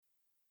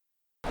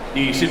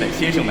女士们、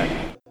先生们。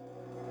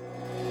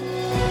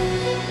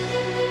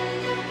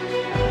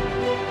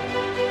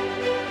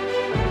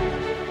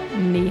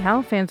Ni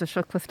hao, fans of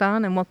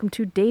Shuklistan, and welcome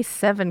to Day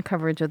 7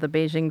 coverage of the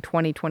Beijing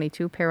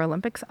 2022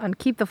 Paralympics on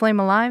Keep the Flame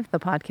Alive, the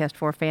podcast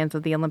for fans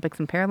of the Olympics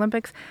and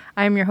Paralympics.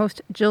 I am your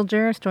host, Jill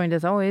Jarris, joined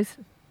as always,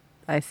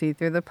 I see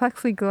through the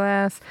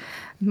plexiglass,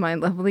 my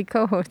lovely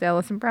co-host,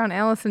 Allison Brown.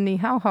 Allison, ni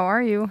hao, how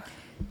are you?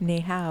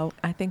 Ni hao,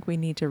 I think we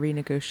need to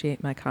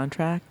renegotiate my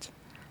contract.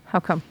 How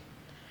come?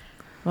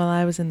 Well,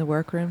 I was in the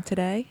workroom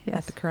today Yes.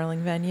 at the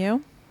curling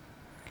venue,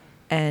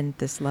 and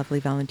this lovely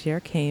volunteer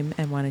came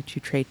and wanted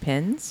to trade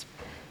pins,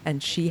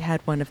 and she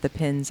had one of the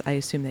pins I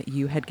assume that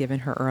you had given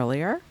her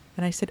earlier,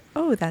 and I said,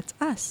 "Oh, that's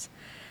us,"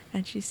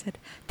 and she said,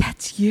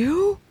 "That's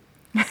you?"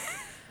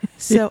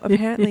 So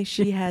apparently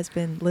she has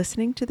been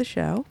listening to the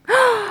show.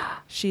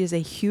 She is a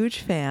huge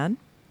fan.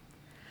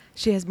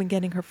 She has been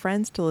getting her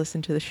friends to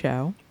listen to the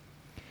show.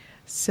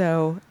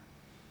 So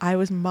I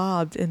was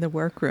mobbed in the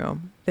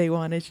workroom. They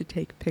wanted to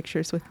take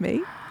pictures with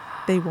me.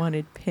 They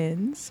wanted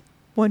pins.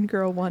 One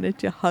girl wanted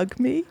to hug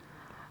me.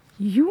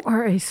 You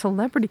are a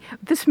celebrity.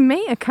 This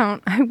May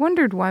account, I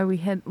wondered why we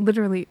had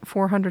literally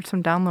 400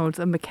 some downloads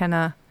of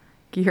McKenna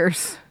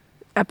Gear's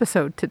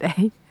episode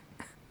today.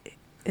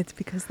 It's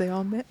because they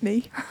all met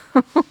me.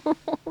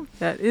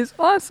 That is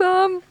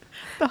awesome.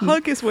 The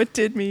hug is what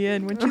did me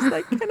in when she's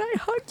like, "Can I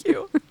hug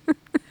you?"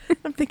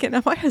 I'm thinking,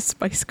 am I a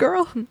Spice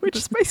Girl?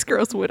 Which Spice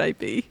Girls would I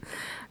be?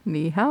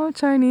 Ni hao,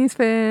 Chinese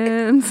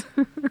fans.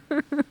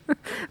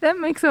 That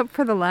makes up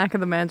for the lack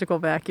of the magical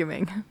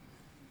vacuuming.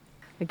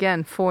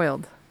 Again,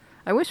 foiled.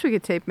 I wish we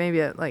could tape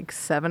maybe at like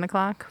 7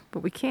 o'clock,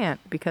 but we can't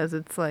because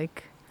it's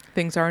like...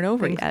 Things aren't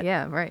over yet.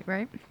 Yeah,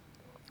 right.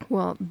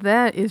 Well,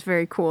 that is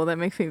very cool. That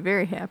makes me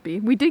very happy.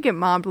 We did get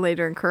mobbed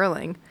later in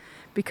curling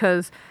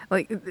because,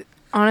 like,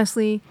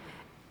 honestly,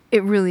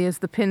 it really is.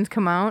 The pins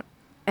come out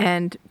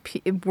and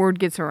word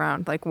gets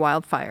around like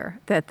wildfire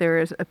that there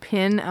is a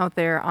pin out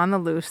there on the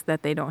loose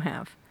that they don't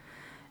have.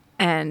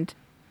 And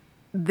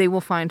they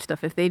will find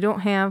stuff. If they don't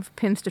have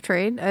pins to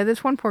trade,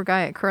 this one poor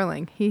guy at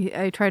curling,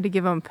 I tried to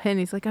give him a pin.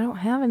 He's like, "I don't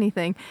have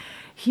anything."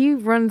 He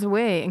runs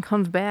away and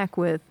comes back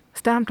with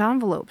stamped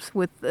envelopes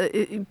with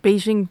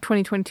Beijing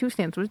 2022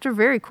 stamps, which are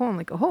very cool. I'm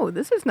like, "Oh,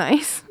 this is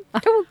nice.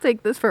 I will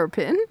take this for a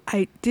pin."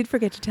 I did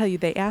forget to tell you,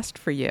 they asked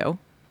for you.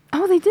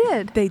 Oh, they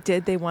did? They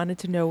did. They wanted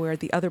to know where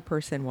the other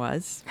person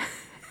was.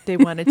 They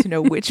wanted to know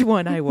which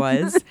one I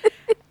was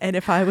and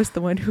if I was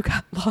the one who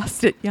got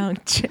lost at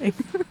Yangqing.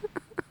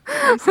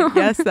 I said,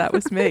 yes, that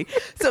was me.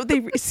 So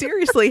they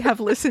seriously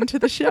have listened to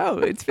the show.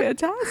 It's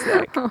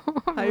fantastic.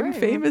 I'm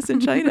famous in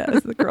China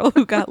as the girl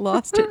who got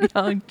lost at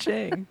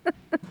Yangqing.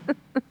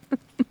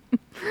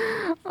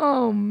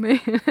 Oh,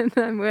 man.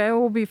 I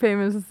will be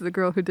famous as the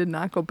girl who did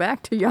not go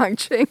back to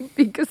Yangqing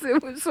because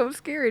it was so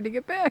scary to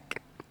get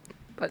back.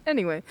 But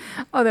anyway,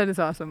 that is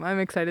awesome. I'm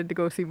excited to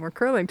go see more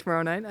curling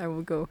tomorrow night. I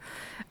will go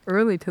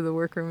early to the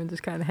workroom and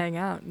just kind of hang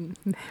out, and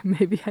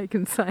maybe I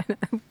can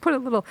put a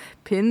little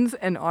pins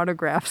and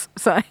autographs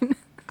sign.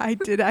 I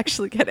did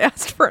actually get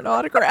asked for an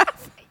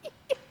autograph.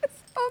 Yes.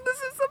 Oh, this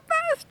is the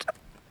best.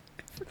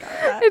 I forgot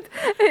that.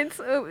 It's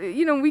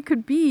we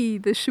could be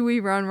the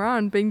Shui Ran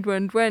Ran Bing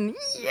Duen Duen.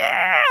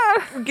 Yeah!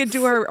 We could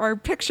do our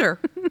picture.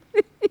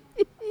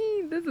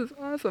 This is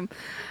awesome.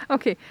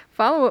 Okay,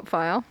 follow-up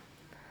file.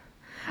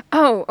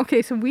 Oh,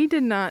 okay, so we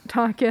did not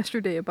talk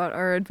yesterday about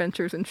our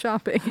adventures in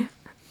shopping.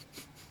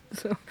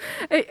 So,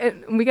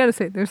 and we got to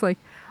say, there's like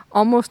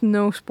almost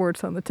no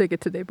sports on the ticket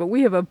today, but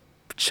we have a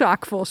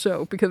chock-full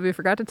show because we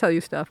forgot to tell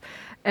you stuff.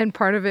 And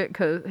part of it,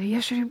 because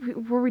yesterday,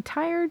 were we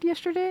tired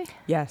yesterday?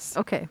 Yes.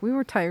 Okay, we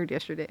were tired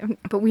yesterday,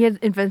 but we had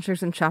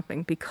adventures in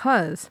shopping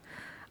because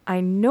I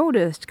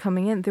noticed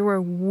coming in, there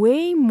were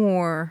way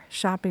more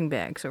shopping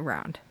bags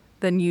around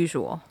than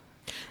usual.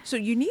 So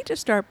you need to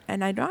start,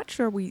 and I'm not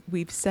sure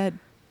we've said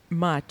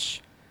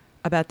much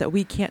about that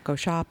we can't go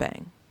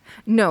shopping.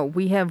 No,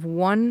 we have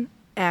one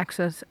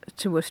access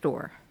to a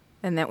store,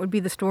 and that would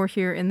be the store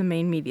here in the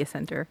main media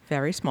center.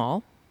 Very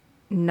small.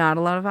 Not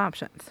a lot of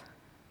options,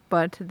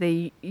 but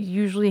they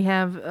usually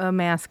have a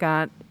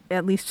mascot,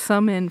 at least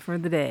some in for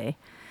the day,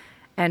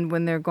 and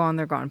when they're gone,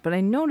 they're gone. But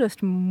I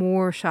noticed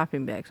more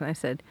shopping bags, and I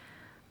said,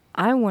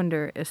 I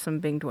wonder if some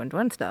Bing Duen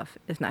Duen stuff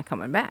is not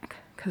coming back,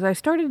 because I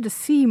started to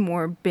see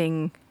more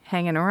Bing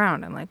hanging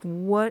around. I'm like,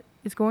 what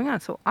is going on?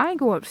 So I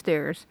go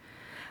upstairs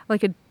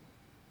like a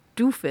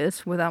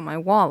doofus without my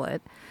wallet,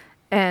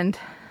 and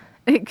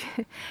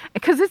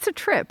because it's a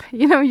trip,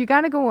 you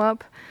got to go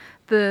up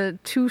the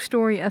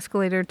 2-story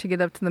escalator to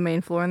get up to the main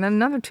floor, and then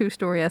another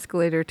 2-story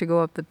escalator to go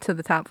up to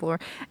the top floor.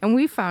 And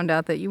we found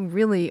out that you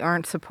really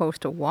aren't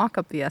supposed to walk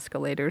up the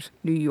escalators,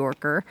 New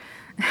Yorker.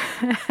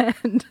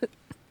 And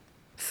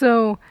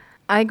so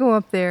I go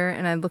up there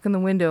and I look in the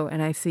window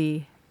and I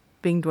see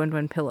Bing Duen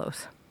Duen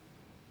pillows.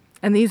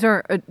 And these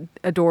are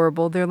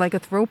adorable. They're like a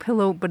throw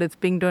pillow, but it's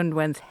Bing Duen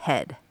Duen's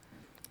head.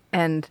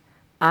 And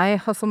I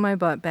hustle my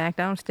butt back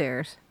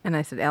downstairs and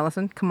I said,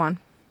 Allison, come on.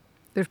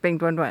 There's Bing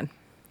Duen Duen.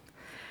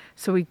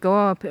 So we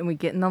go up and we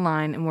get in the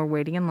line and we're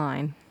waiting in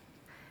line.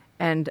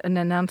 And an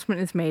announcement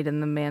is made,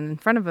 and the man in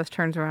front of us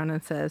turns around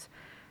and says,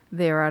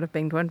 they are out of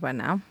Bing Duen Duen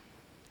now.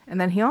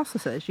 And then he also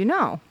says,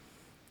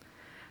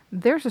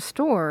 there's a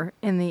store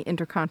in the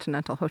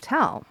Intercontinental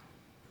Hotel,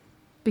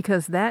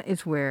 because that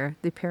is where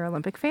the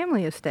Paralympic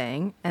family is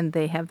staying, and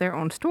they have their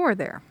own store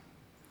there.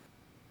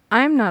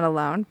 I'm not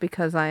allowed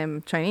because I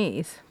am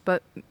Chinese,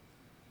 but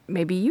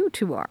maybe you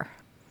two are.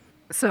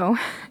 So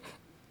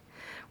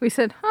we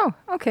said, oh,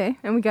 okay.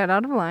 And we got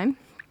out of line.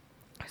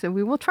 So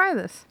we will try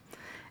this.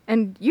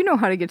 And you know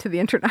how to get to the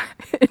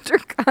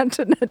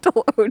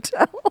Intercontinental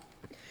Hotel.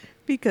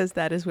 Because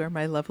that is where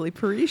my lovely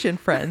Parisian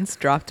friends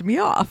dropped me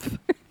off.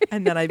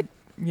 And then I,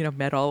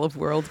 met all of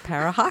world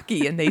para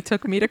hockey, and they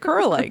took me to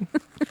curling.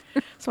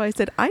 So I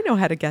said, I know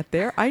how to get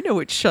there. I know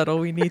which shuttle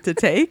we need to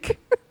take.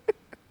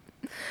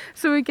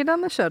 So we get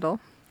on the shuttle.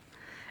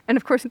 And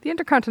of course, the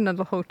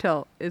Intercontinental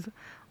Hotel is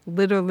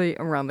literally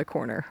around the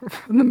corner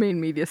from the main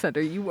media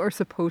center. You are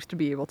supposed to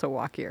be able to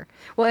walk here.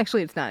 Well,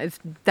 actually, it's not. It's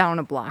down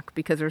a block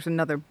because there's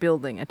another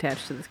building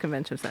attached to this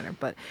convention center.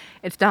 But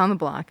it's down the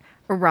block,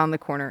 around the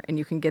corner, and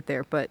you can get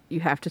there. But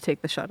you have to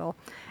take the shuttle.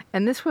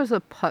 And this was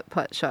a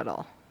putt-putt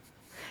shuttle.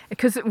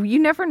 Because you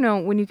never know,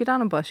 when you get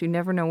on a bus, you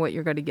never know what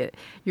you're going to get.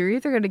 You're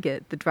either going to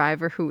get the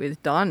driver who is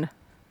done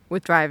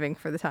with driving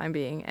for the time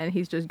being, and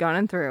he's just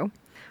gunning through,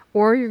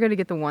 or you're going to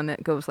get the one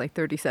that goes like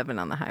 37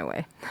 on the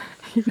highway.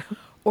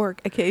 Or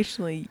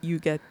occasionally you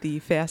get the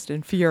Fast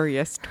and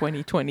Furious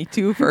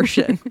 2022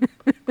 version.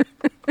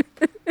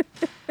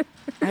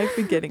 I've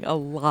been getting a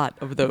lot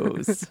of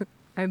those.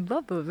 I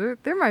love those.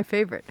 They're my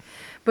favorite.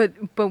 But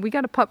we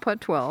got a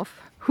putt-putt 12.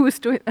 Who's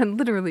doing, and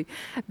literally,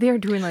 they're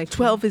doing like...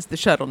 12 is the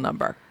shuttle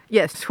number.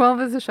 Yes,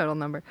 12 is the shuttle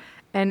number.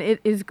 And it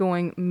is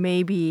going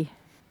maybe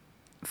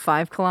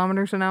 5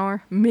 kilometers an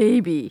hour.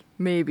 Maybe.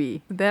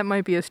 That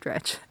might be a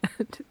stretch.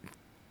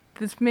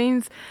 This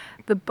means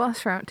the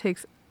bus route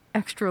takes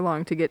extra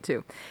long to get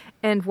to.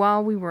 And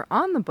while we were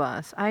on the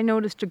bus, I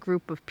noticed a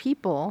group of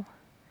people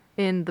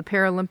in the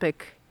Paralympic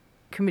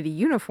Committee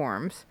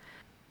uniforms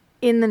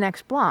in the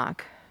next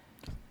block.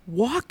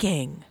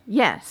 Walking.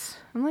 Yes.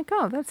 I'm like,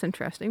 oh, that's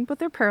interesting. But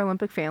they're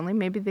Paralympic family.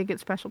 Maybe they get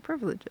special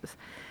privileges.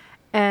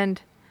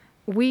 And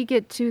we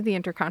get to the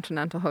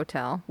Intercontinental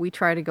Hotel. We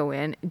try to go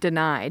in,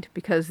 denied,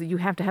 because you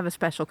have to have a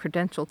special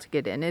credential to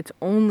get in. It's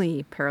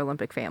only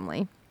Paralympic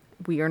family.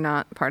 We are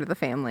not part of the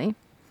family.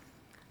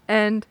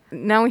 And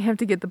now we have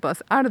to get the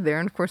bus out of there.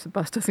 And of course, the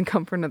bus doesn't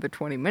come for another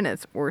 20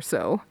 minutes or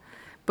so.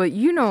 But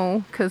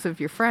because of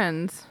your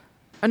friends,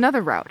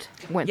 another route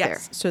went there.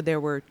 Yes. So there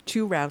were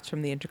 2 routes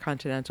from the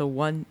Intercontinental.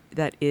 One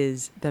that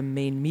is the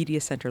main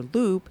media center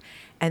loop,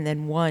 and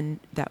then one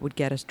that would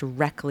get us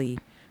directly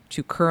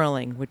to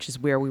curling, which is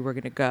where we were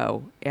going to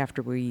go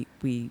after we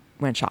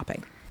went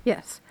shopping.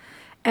 Yes.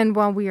 And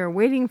while we are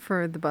waiting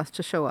for the bus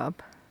to show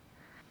up,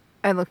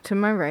 I look to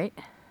my right,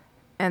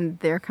 and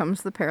there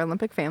comes the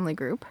Paralympic family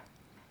group.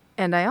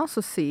 And I also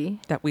see...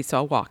 that we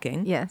saw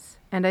walking. Yes.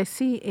 And I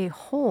see a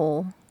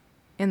hole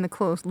in the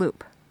closed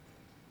loop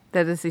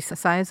that is the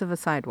size of a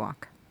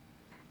sidewalk.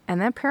 And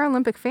that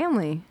Paralympic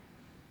family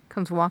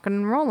comes walking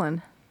and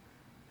rolling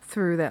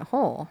through that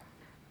hole.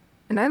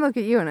 And I look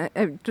at you, and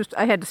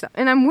I had to stop.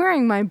 And I'm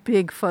wearing my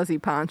big fuzzy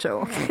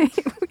poncho, okay?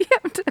 we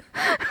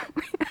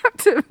have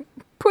to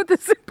put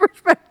this in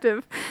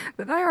perspective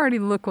that I already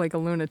look like a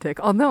lunatic.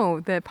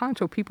 Although that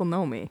poncho, people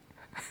know me.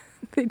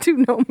 They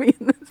do know me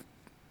in this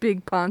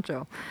big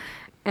poncho.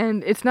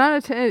 And it's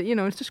not,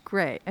 it's just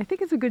gray. I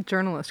think it's a good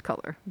journalist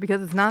color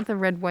because it's not the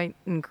red, white,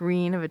 and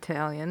green of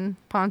Italian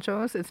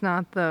ponchos. It's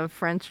not the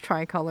French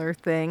tricolor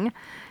thing.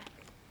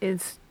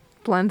 It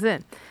blends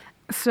in.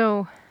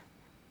 So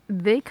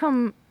they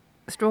come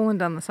strolling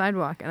down the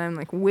sidewalk, and I'm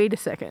like, wait a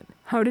second.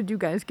 How did you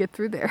guys get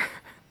through there?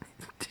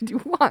 Did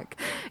you walk?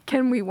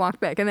 Can we walk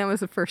back? And that was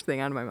the first thing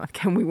out of my mouth.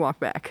 Can we walk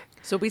back?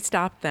 So we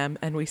stopped them,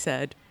 and we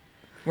said,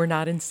 we're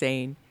not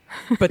insane,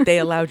 but they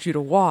allowed you to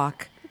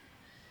walk.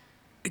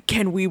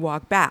 Can we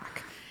walk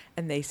back?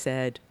 And they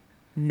said,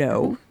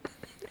 no.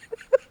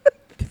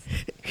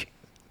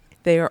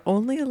 They are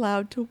only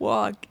allowed to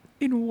walk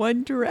in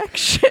one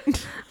direction.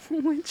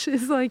 Which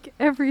is like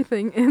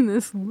everything in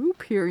this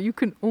loop here. You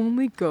can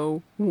only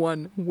go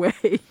one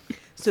way.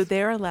 So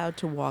they're allowed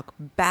to walk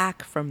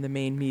back from the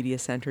main media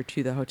center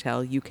to the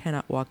hotel. You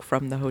cannot walk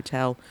from the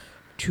hotel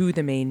to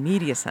the main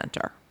media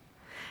center.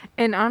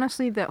 And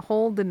honestly, that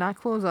hole did not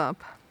close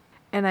up.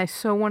 And I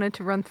so wanted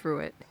to run through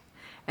it.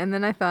 And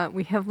then I thought,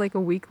 we have like a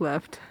week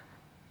left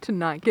to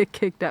not get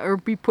kicked out or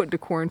be put into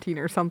quarantine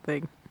or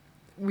something.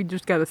 We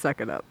just got to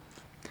suck it up.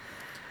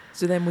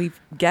 So then we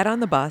get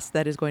on the bus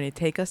that is going to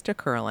take us to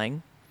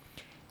curling.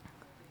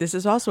 This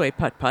is also a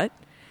putt-putt.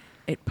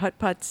 It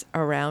putt-putts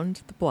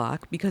around the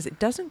block because it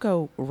doesn't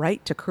go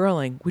right to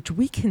curling, which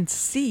we can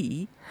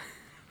see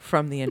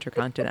from the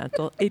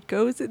Intercontinental. It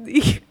goes in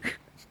the...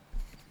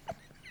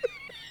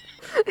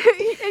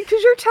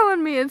 Because you're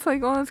telling me it's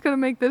like, oh, it's going to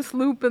make this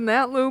loop and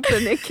that loop,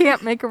 and it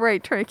can't make a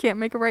right turn. It can't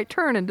make a right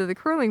turn into the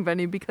curling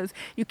venue because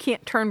you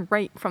can't turn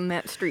right from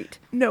that street.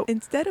 No,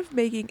 instead of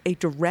making a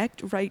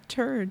direct right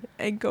turn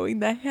and going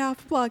the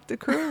half block to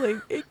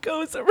curling, it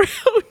goes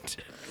around.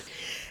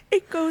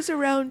 It goes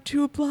around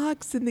 2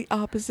 blocks in the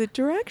opposite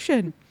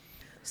direction.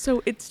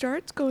 So it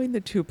starts going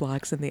the 2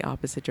 blocks in the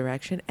opposite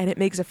direction, and it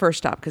makes a first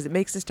stop because it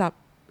makes a stop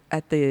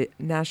at the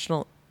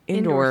National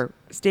Indoor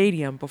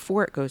Stadium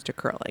before it goes to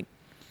curling.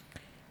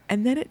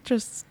 And then it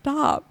just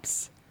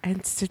stops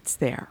and sits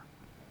there.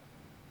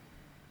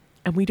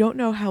 And we don't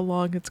know how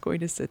long it's going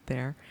to sit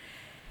there.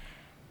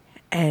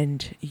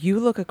 And you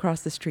look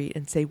across the street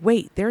and say,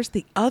 wait, there's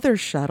the other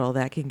shuttle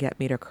that can get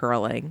me to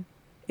curling.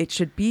 It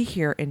should be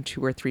here in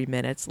 2 or 3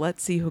 minutes.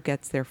 Let's see who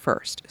gets there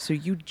first. So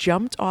you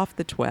jumped off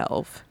the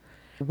 12,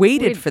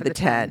 waited for the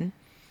 10.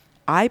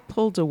 I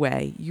pulled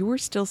away. You were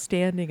still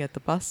standing at the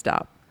bus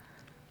stop.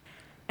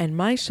 And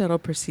my shuttle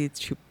proceeds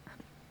to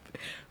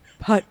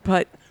putt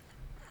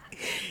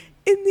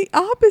in the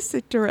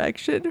opposite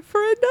direction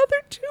for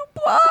another 2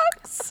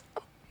 blocks.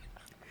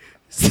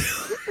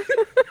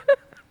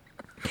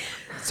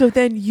 So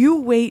then you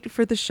wait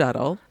for the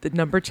shuttle, the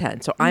number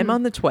 10. So I'm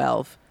on the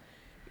 12.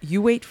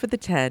 You wait for the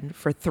 10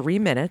 for 3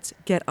 minutes,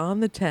 get on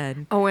the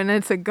 10. Oh, and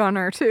it's a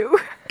gunner too.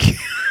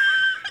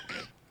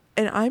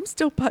 And I'm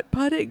still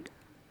putt-putting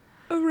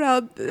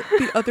around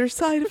the other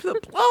side of the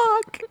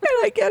block.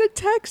 And I get a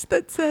text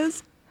that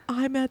says,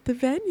 I'm at the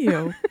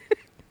venue.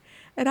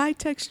 And I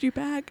text you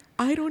back,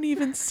 I don't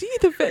even see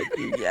the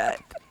venue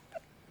yet.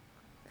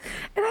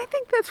 And I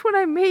think that's what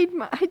I made.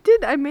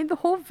 I made the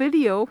whole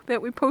video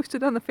that we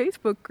posted on the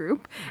Facebook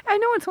group. I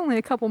know it's only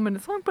a couple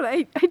minutes long, but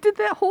I did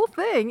that whole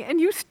thing, and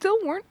you still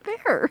weren't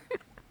there.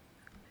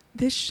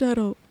 This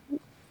shuttle,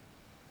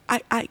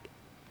 a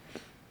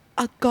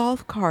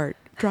golf cart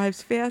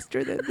drives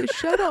faster than the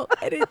shuttle,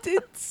 and it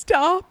didn't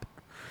stop.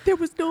 There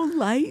was no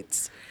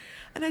lights.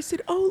 And I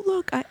said, oh,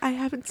 look, I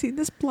haven't seen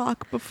this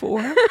block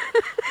before.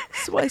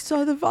 So I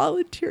saw the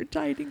volunteer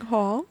dining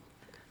hall.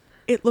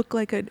 It looked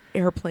like an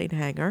airplane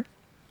hangar.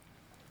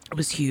 It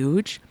was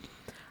huge.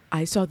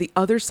 I saw the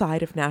other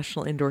side of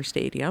National Indoor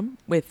Stadium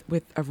with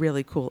a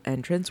really cool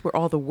entrance where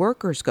all the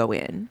workers go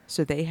in.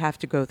 So they have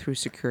to go through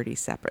security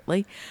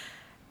separately.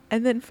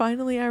 And then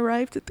finally I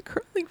arrived at the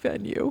curling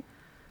venue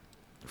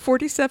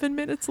 47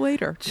 minutes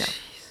later. No. Jeez.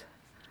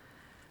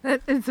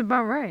 That is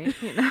about right,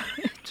 you know.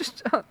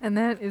 And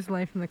that is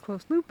life in the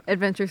closed loop.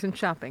 Adventures in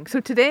shopping. So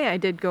today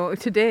it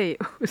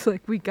was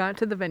like we got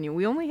to the venue.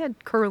 We only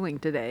had curling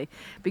today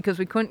because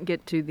we couldn't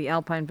get to the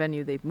Alpine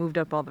venue. They've moved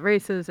up all the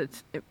races.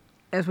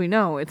 As we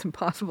know, it's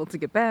impossible to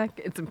get back.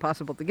 It's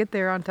impossible to get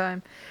there on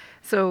time.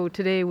 So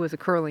today was a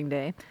curling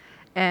day.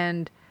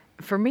 And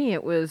for me,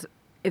 it was,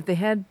 if they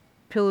had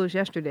pillows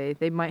yesterday,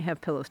 they might have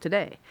pillows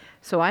today.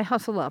 So I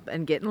hustle up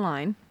and get in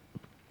line.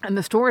 And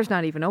the store is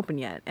not even open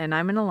yet, and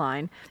I'm in a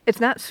line.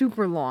 It's not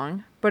super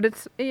long, but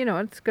it's going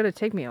to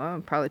take me,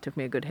 it probably took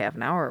me a good half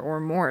an hour or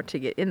more to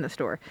get in the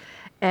store.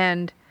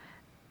 And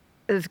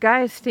this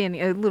guy is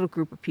standing, a little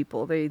group of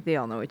people, they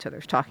all know each other,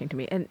 is talking to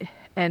me.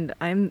 And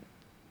I'm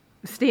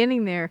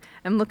standing there,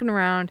 I'm looking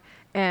around,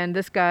 and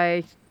this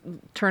guy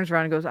turns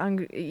around and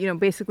goes,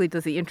 basically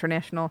does the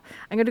international,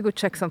 I'm going to go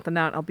check something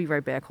out. I'll be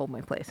right back, hold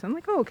my place. I'm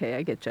like, oh, okay,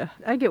 I get you.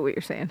 I get what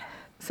you're saying.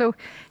 So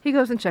he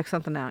goes and checks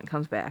something out and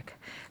comes back.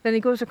 Then he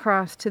goes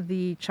across to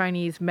the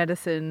Chinese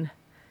medicine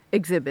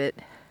exhibit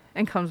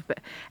and comes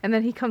back. And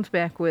then he comes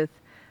back with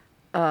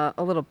a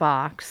little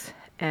box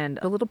and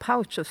a little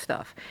pouch of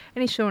stuff.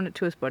 And he's showing it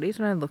to his buddies.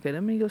 And I look at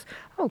him and he goes,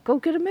 oh, go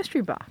get a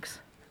mystery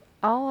box.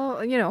 I'll,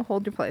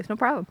 hold your place. No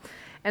problem.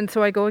 And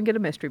so I go and get a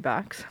mystery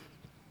box.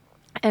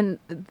 And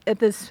at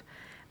this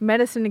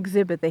medicine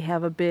exhibit, they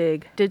have a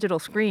big digital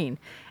screen.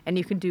 And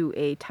you can do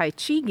a Tai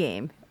Chi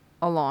game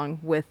along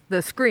with the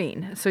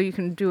screen. So you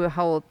can do a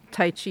whole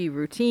Tai Chi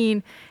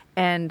routine,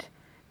 and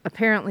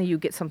apparently you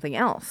get something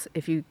else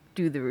if you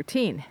do the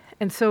routine.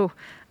 And so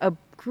a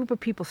group of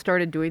people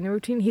started doing the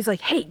routine. He's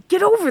like, hey,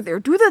 get over there,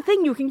 do the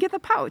thing, you can get the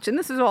pouch. And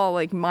this is all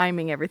like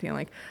miming everything. I'm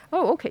like,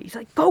 oh, okay. He's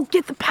like, go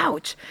get the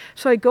pouch.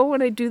 So I go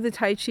and I do the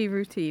Tai Chi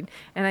routine,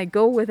 and I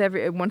go with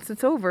once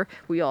it's over,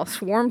 we all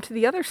swarm to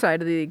the other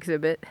side of the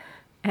exhibit.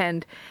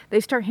 And they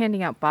start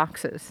handing out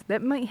boxes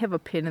that might have a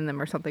pin in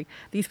them or something.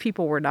 These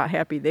people were not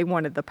happy. They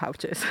wanted the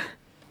pouches.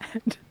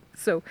 And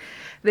so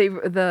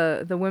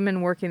the women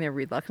working there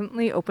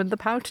reluctantly opened the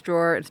pouch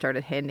drawer and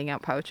started handing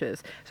out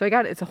pouches. So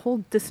it's a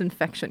whole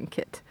disinfection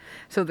kit.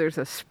 So there's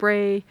a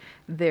spray,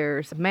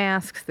 there's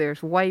masks,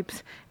 there's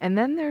wipes, and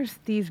then there's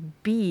these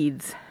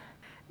beads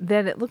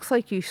that it looks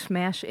like you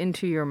smash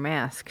into your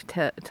mask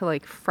to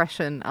like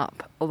freshen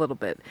up a little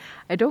bit.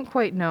 I don't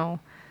quite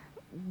know.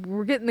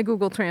 We're getting the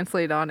Google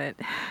Translate on it,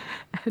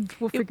 and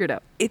we'll figure it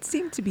out. It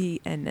seemed to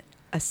be an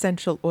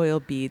essential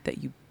oil bead that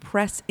you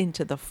press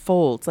into the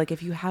folds, like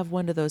if you have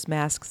one of those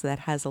masks that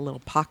has a little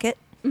pocket,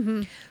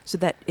 so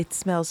that it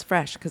smells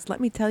fresh. Because let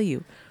me tell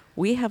you,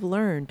 we have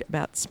learned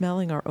about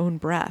smelling our own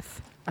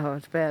breath. Oh,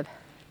 it's bad.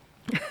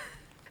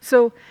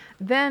 So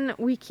then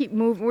we keep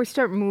moving. We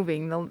start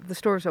moving. The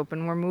store's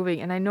open. We're moving,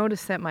 and I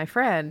noticed that my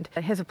friend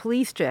has a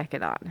police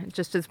jacket on,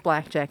 just his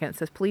black jacket. It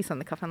says police on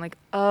the cuff. I'm like,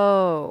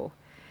 oh,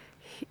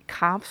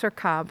 cops are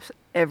cops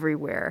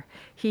everywhere.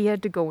 He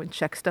had to go and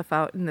check stuff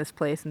out in this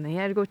place, and they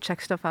had to go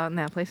check stuff out in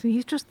that place. And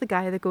he's just the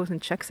guy that goes and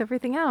checks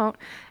everything out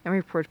and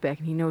reports back,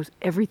 and he knows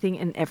everything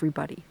and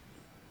everybody.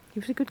 He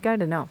was a good guy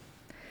to know.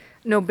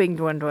 No big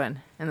dwen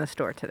in the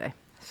store today.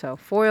 So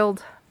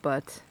foiled,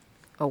 but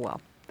oh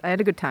well. I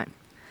had a good time.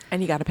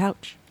 And you got a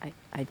pouch.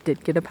 I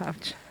did get a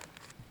pouch.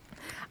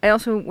 I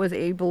also was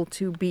able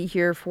to be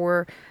here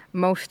for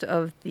most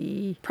of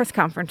the press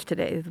conference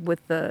today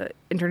with the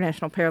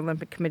International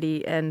Paralympic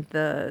Committee and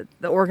the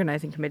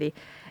organizing committee.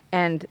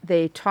 And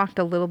they talked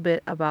a little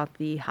bit about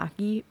the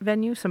hockey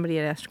venue. Somebody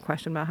had asked a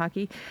question about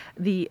hockey.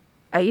 The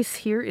ice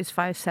here is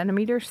 5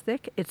 centimeters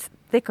thick. It's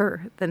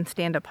thicker than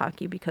stand-up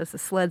hockey because the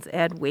sleds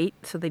add weight,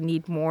 so they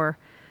need more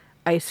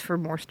ice for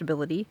more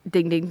stability.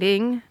 Ding, ding,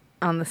 ding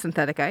on the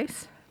synthetic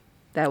ice.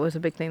 That was a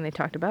big thing they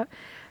talked about.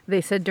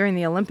 They said during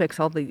the Olympics,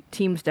 all the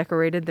teams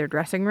decorated their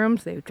dressing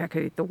rooms. They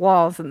decorated the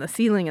walls and the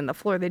ceiling and the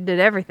floor. They did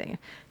everything.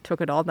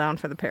 Took it all down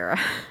for the para.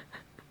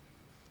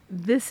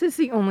 This is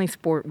the only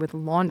sport with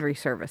laundry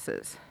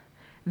services.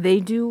 They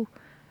do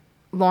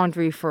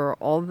laundry for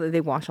they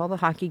wash all the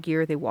hockey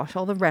gear, they wash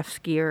all the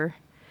refs gear,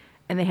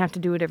 and they have to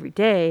do it every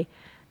day.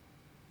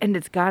 And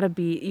it's got to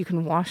be, you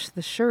can wash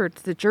the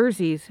shirts, the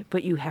jerseys,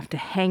 but you have to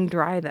hang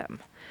dry them.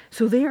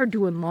 So they are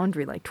doing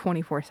laundry like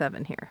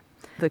 24/7 here.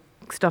 The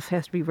stuff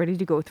has to be ready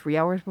to go 3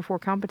 hours before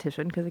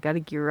competition because they got to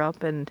gear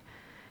up and,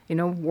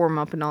 warm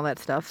up and all that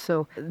stuff.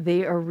 So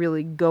they are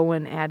really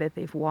going at it.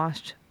 They've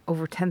washed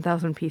over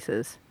 10,000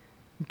 pieces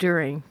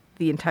during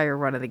the entire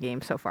run of the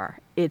game so far.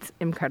 It's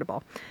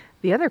incredible.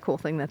 The other cool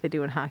thing that they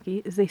do in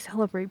hockey is they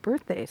celebrate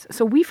birthdays.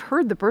 So we've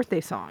heard the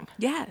birthday song.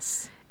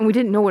 Yes. And we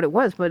didn't know what it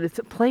was, but it's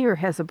a player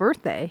has a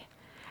birthday.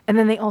 And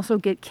then they also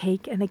get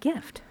cake and a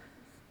gift.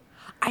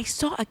 I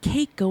saw a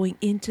cake going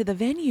into the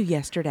venue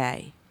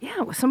yesterday.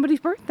 Yeah, it was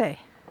somebody's birthday.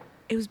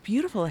 It was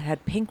beautiful. It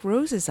had pink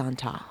roses on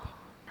top.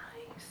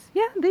 Nice.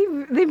 Yeah,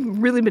 they've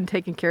really been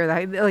taking care of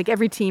that. Like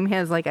every team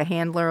has like a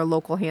handler, a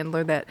local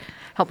handler that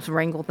helps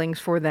wrangle things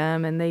for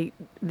them. And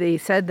they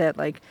said that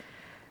like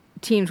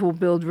teams will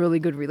build really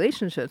good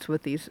relationships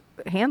with these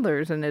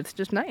handlers, and it's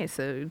just nice.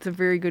 It's a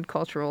very good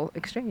cultural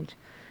exchange.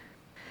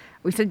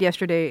 We said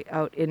yesterday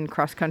out in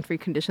cross-country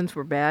conditions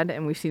were bad,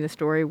 and we've seen a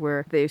story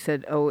where they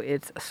said, oh,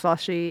 it's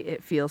slushy,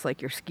 it feels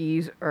like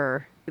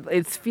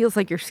it feels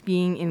like you're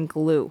skiing in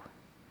glue.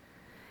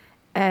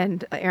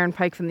 And Aaron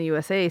Pike from the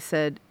USA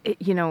said,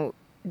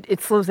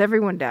 it slows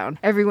everyone down.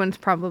 Everyone's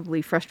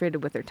probably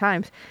frustrated with their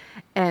times.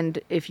 And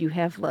if you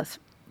have less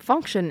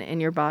function in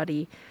your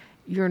body,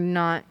 you're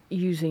not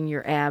using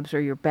your abs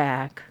or your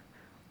back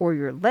or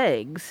your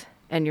legs,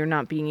 and you're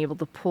not being able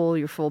to pull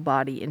your full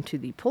body into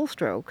the pull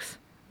strokes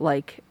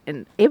like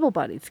an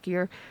able-bodied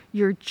skier.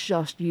 You're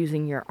just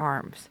using your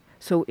arms.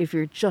 So if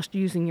you're just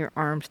using your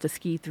arms to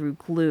ski through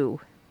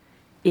glue,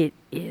 it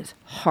is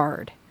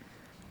hard.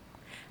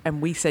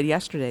 And we said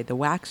yesterday the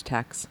wax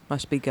techs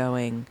must be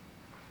going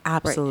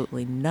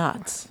absolutely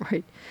nuts.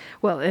 Right.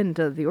 Well, and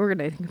the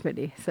organizing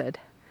committee said,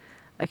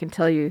 I can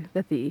tell you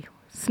that the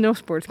snow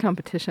sports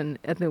competition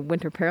at the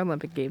Winter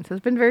Paralympic Games has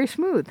been very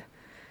smooth.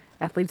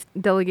 Athletes,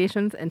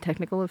 delegations, and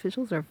technical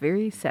officials are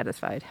very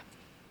satisfied.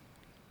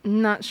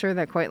 Not sure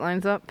that quite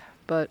lines up,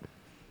 but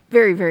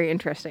very, very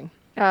interesting.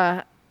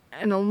 An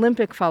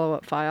Olympic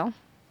follow-up file.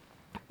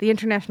 The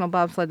International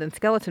Bobsled and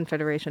Skeleton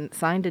Federation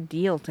signed a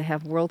deal to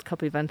have World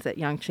Cup events at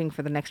Yangqing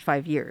for the next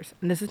 5 years.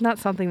 And this is not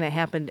something that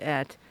happened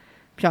at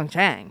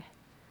Pyeongchang,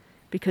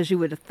 because you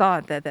would have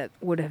thought that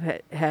would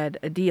have had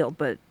a deal.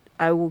 But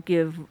I would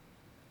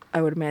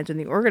imagine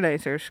the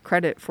organizers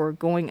credit for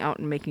going out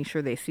and making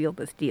sure they sealed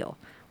this deal,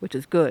 which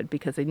is good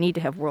because they need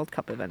to have World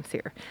Cup events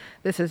here.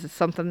 This is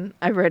something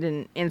I read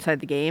in Inside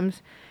the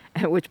Games,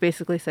 which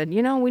basically said,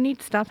 we need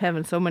to stop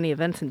having so many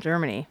events in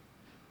Germany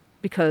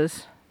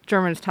because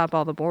Germans top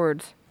all the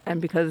boards and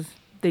because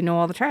they know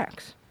all the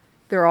tracks.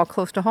 They're all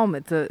close to home.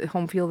 It's a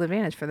home field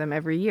advantage for them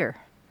every year.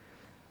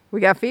 We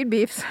got feed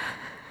beefs.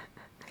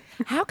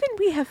 How can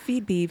we have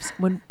feed beefs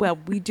when,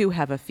 we do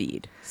have a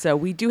feed. So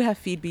we do have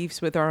feed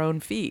beefs with our own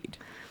feed.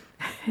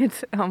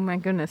 Oh my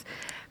goodness.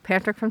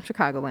 Patrick from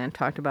Chicagoland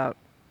talked about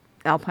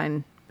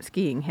alpine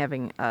skiing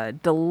having a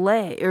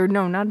delay, or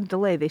no, not a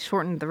delay. They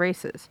shortened the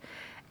races.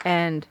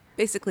 And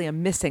basically a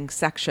missing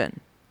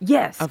section.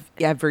 Yes. Of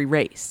every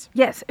race.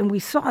 Yes. And we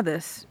saw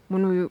this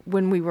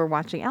when we were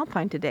watching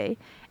Alpine today.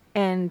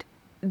 And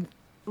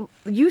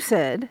you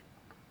said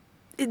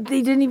they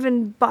didn't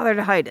even bother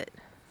to hide it.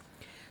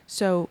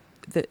 So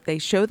they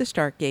show the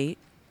start gate,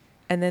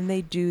 and then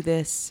they do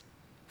this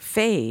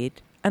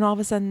fade, and all of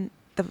a sudden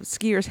the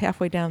skier's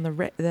halfway down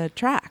the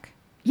track.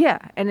 Yeah,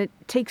 and it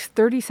takes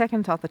 30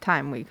 seconds off the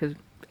time because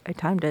I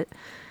timed it.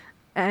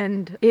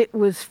 And it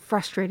was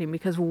frustrating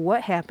because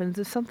what happens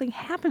if something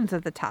happens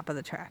at the top of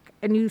the track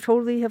and you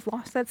totally have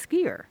lost that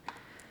skier?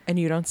 And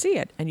you don't see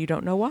it, and you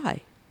don't know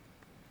why.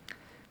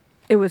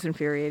 It was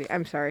infuriating.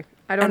 I'm sorry.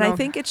 I don't And know. I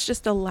think it's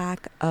just a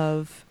lack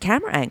of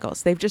camera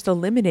angles. They've just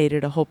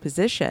eliminated a whole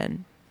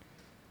position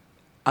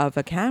of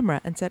a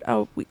camera and said,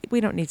 oh,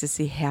 we don't need to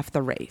see half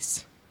the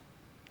race.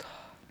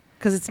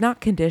 Because it's not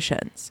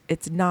conditions.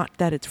 It's not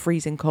that it's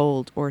freezing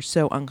cold or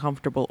so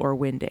uncomfortable or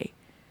windy.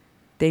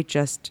 They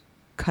just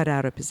cut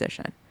out a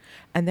position.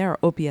 And there are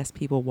OPS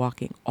people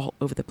walking all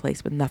over the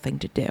place with nothing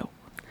to do.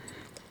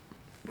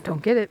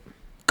 Don't get it.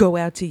 Go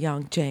out to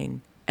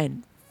Yangqing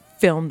and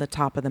film the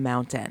top of the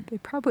mountain. They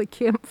probably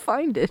can't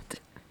find it.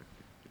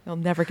 They'll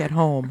never get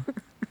home.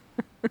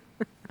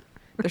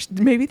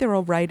 Maybe they're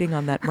all riding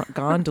on that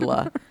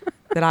gondola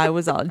that I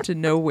was on to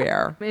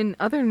nowhere. In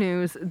other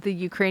news, the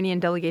Ukrainian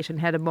delegation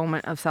had a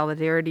moment of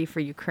solidarity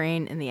for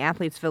Ukraine in the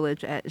athletes'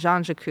 village at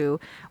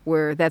Zhangjiakou,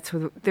 where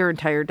their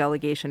entire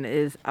delegation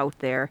is out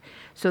there.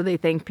 So they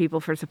thanked people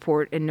for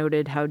support and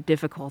noted how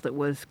difficult it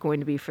was going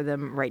to be for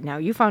them right now.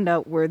 You found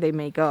out where they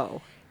may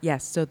go.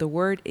 Yes, so the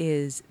word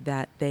is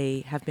that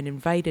they have been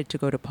invited to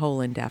go to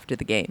Poland after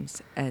the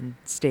games and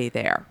stay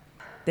there.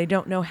 They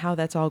don't know how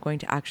that's all going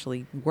to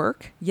actually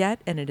work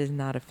yet, and it is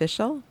not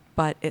official,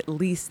 but at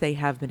least they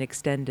have been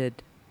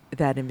extended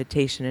that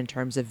invitation in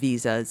terms of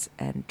visas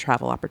and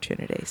travel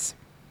opportunities.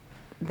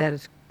 That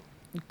is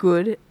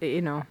good.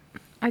 You know,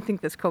 I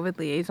think this COVID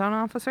liaison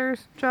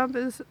officer's job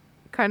is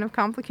kind of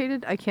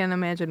complicated. I can't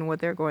imagine what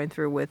they're going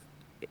through with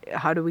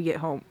how do we get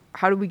home?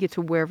 How do we get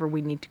to wherever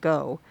we need to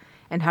go?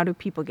 And how do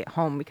people get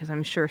home? Because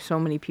I'm sure so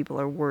many people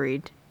are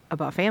worried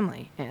about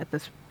family at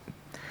this,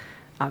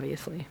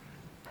 obviously.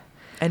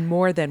 And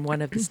more than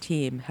one of this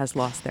team has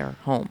lost their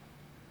home.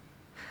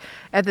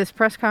 At this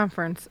press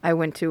conference I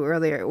went to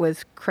earlier, it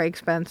was Craig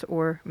Spence,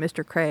 or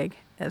Mr. Craig,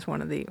 as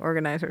one of the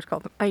organizers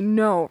called him. I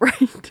know,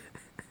 right?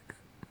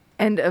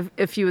 And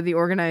a few of the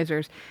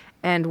organizers.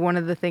 And one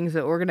of the things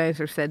the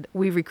organizers said,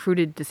 we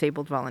recruited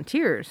disabled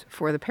volunteers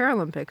for the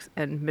Paralympics.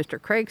 And Mr.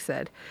 Craig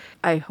said,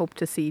 I hope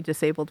to see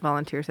disabled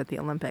volunteers at the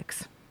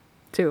Olympics,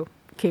 too.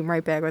 Came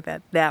right back with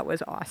that. That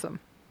was awesome.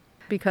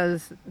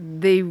 Because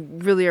they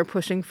really are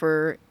pushing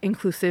for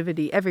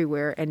inclusivity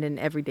everywhere and in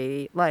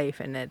everyday life.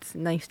 And it's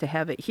nice to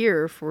have it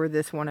here for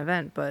this one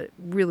event, but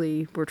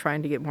really we're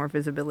trying to get more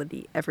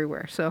visibility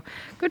everywhere. So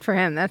good for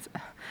him.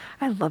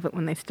 I love it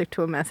when they stick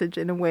to a message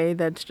in a way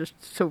that's just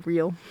so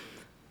real.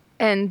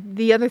 And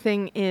the other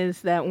thing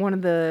is that one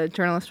of the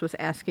journalists was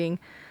asking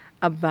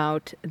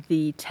about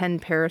the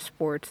 10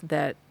 parasports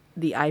that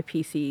the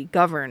IPC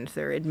governs.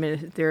 They're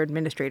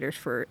administrators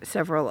for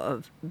several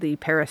of the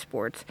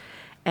parasports,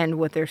 and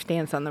what their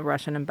stance on the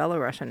Russian and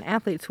Belarusian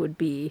athletes would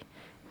be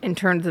in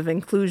terms of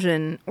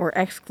inclusion or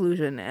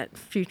exclusion at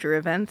future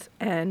events.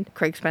 And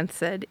Craig Spence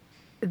said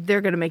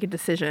they're going to make a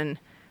decision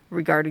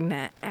regarding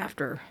that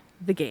after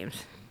the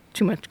games.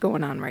 Too much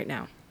going on right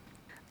now.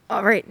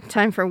 All right,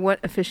 time for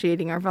what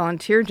officiating our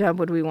volunteer job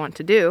would we want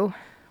to do?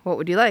 What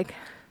would you like?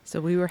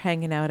 So we were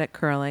hanging out at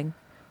curling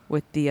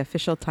with the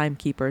official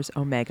timekeepers,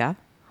 Omega.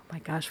 Oh my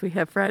gosh, we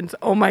have friends.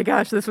 Oh my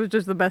gosh, this was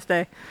just the best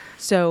day.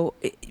 So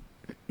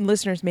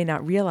listeners may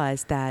not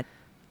realize that,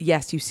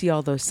 yes, you see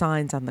all those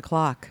signs on the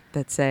clock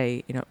that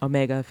say,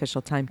 Omega,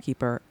 official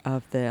timekeeper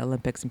of the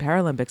Olympics and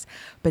Paralympics,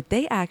 but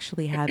they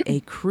actually have a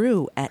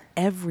crew at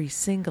every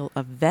single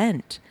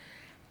event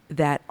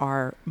that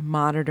are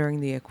monitoring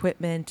the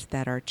equipment,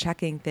 that are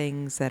checking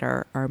things, that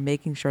are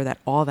making sure that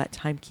all that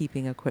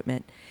timekeeping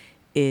equipment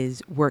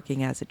is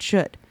working as it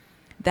should.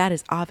 That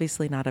is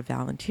obviously not a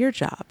volunteer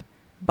job,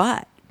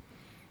 but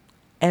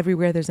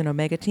everywhere there's an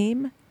Omega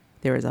team,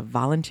 there is a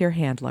volunteer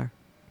handler.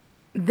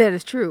 That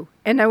is true.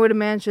 And I would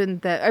imagine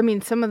that,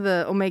 some of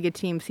the Omega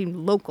teams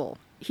seem local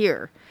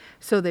here,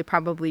 so they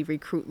probably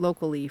recruit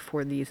locally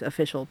for these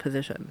official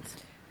positions.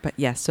 But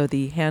yes, so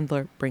the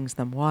handler brings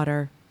them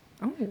water,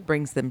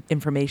 brings them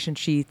information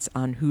sheets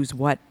on who's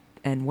what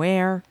and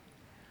where,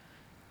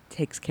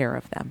 takes care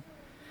of them.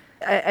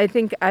 I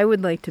think I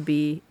would like to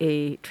be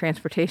a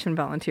transportation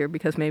volunteer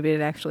because maybe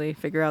it'd actually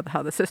figure out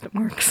how the system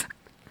works.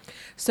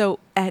 So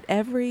at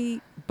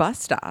every bus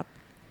stop,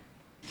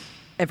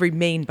 every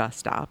main bus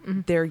stop,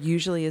 there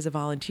usually is a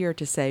volunteer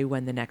to say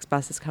when the next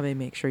bus is coming,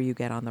 make sure you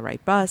get on the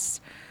right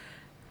bus.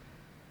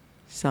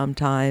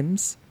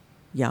 Sometimes,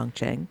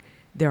 Yangqing,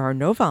 there are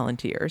no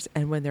volunteers,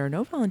 and when there are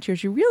no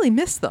volunteers, you really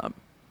miss them.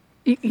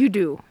 You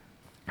do.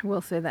 I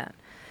will say that.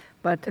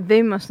 But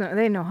they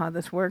know how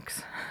this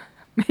works.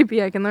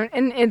 Maybe I can learn.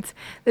 And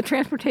the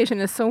transportation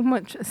is so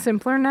much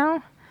simpler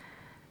now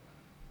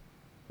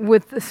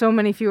with so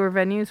many fewer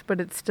venues, but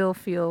it still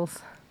feels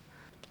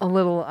a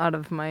little out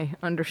of my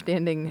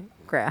understanding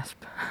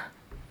grasp.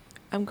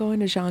 I'm going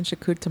to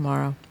Zhangjiakou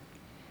tomorrow.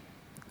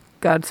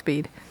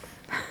 Godspeed.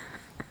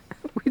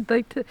 We'd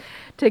like to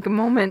take a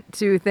moment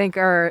to thank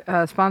our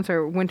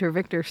sponsor, Winter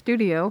Victor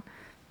Studio.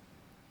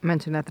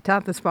 Mentioned at the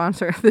top,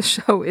 the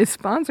show is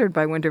sponsored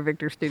by Winter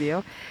Victor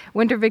Studio.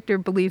 Winter Victor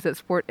believes that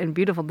sport and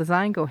beautiful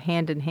design go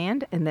hand in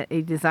hand, and that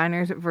a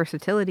designer's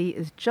versatility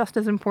is just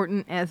as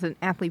important as an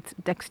athlete's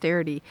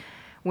dexterity.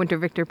 Winter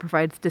Victor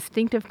provides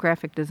distinctive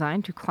graphic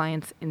design to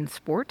clients in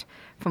sport,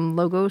 from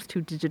logos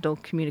to digital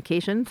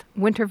communications.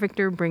 Winter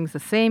Victor brings the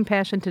same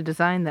passion to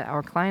design that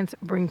our clients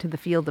bring to the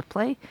field of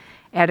play.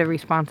 Add a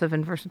responsive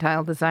and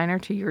versatile designer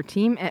to your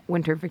team at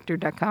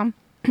wintervictor.com.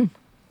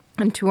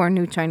 And to our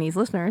new Chinese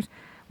listeners,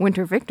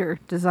 Winter Victor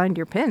designed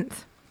your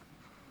pins.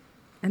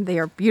 And they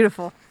are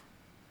beautiful.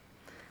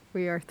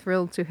 We are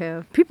thrilled to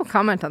have people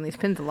comment on these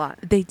pins a lot.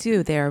 They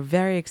do. They are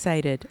very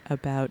excited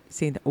about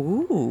seeing the.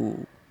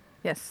 Ooh.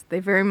 Yes, they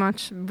very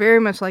much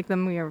like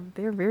them.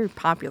 They're very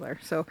popular.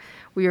 So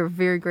we are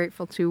very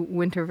grateful to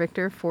Winter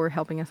Victor for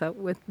helping us out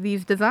with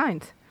these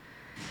designs.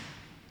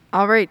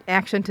 All right,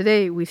 action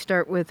today. We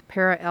start with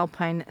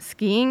para-alpine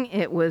skiing.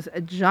 It was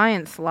a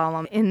giant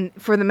slalom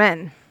for the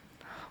men.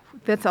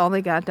 That's all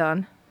they got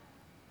done.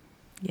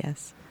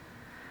 Yes.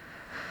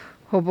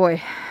 Oh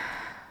boy.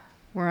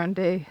 We're on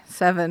day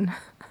 7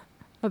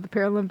 of the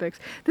Paralympics.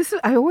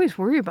 I always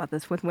worry about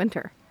this with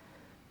winter.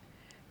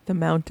 The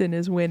mountain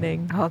is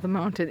winning. Oh, the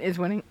mountain is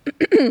winning.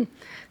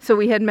 So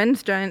we had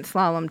men's giant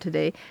slalom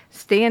today.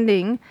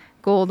 Standing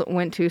gold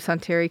went to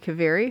Santeri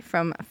Kaveri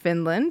from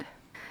Finland.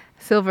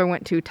 Silver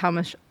went to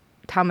Thomas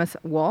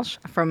Walsh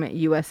from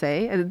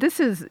USA. This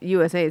is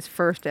USA's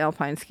first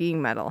alpine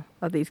skiing medal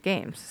of these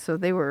games, so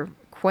they were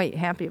quite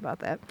happy about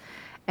that.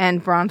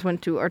 And bronze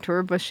went to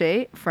Arthur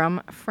Boucher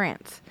from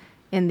France.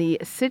 In the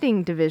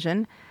sitting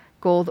division,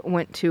 gold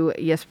went to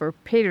Jesper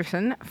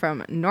Pedersen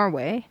from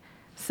Norway.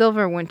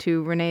 Silver went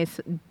to Rene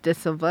de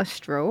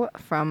Silvestro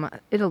from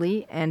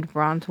Italy, and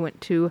bronze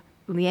went to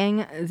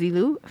Liang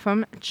Zilu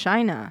from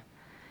China.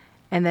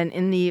 And then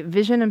in the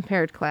vision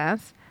impaired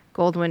class,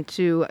 gold went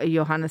to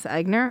Johannes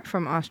Eigner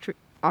from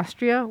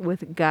Austria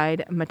with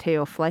guide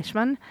Matteo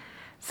Fleischmann.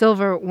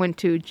 Silver went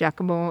to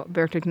Giacomo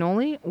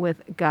Bertagnoli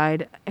with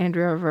guide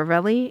Andrea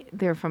Ravelli.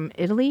 They're from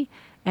Italy.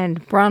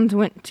 And bronze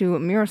went to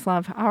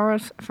Miroslav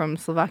Aros from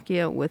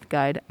Slovakia with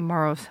guide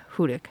Maros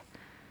Hudik.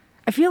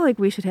 I feel like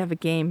we should have a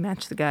game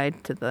match the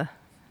guide to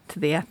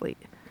the athlete.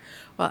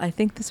 Well, I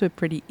think this would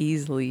pretty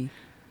easily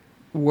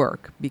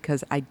work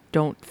because I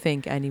don't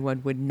think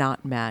anyone would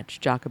not match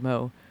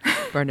Giacomo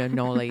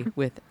Bertagnoli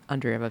with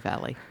Andrea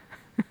Ravelli.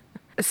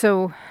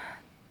 So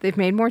they've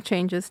made more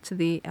changes to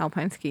the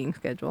alpine skiing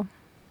schedule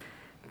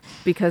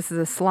because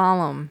the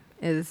slalom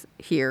is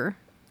here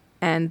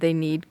and they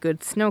need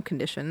good snow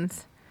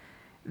conditions.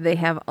 They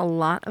have a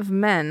lot of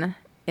men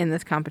in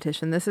this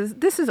competition. This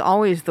is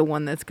always the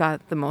one that's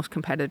got the most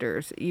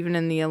competitors, even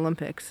in the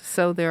Olympics.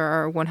 So there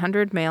are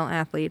 100 male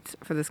athletes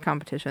for this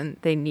competition.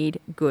 They need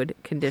good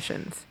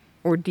conditions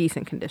or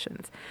decent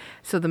conditions.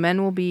 So the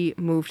men will be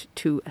moved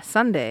to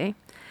Sunday.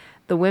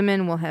 The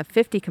women will have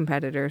 50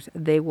 competitors.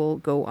 They will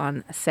go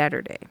on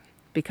Saturday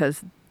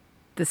because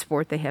this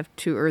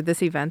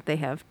event they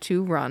have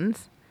 2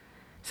 runs.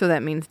 So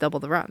that means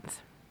double the runs.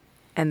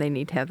 And they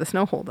need to have the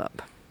snow hold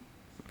up.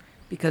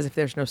 Because if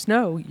there's no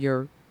snow,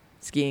 you're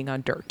skiing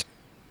on dirt.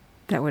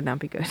 That would not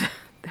be good.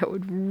 That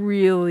would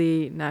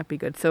really not be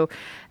good. So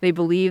they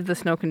believe the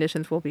snow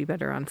conditions will be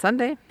better on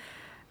Sunday.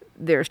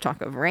 There's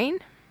talk of rain.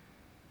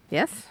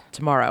 Yes?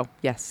 Tomorrow,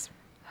 yes.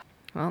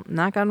 Well,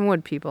 knock on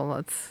wood,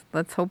 people.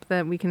 Let's hope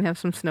that we can have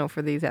some snow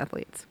for these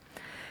athletes.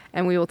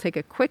 And we will take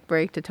a quick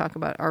break to talk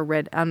about our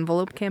Red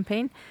Envelope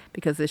campaign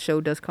because this show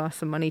does cost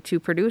some money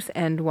to produce.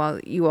 And while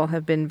you all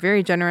have been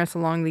very generous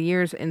along the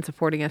years in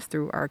supporting us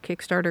through our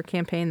Kickstarter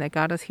campaign that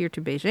got us here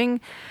to Beijing,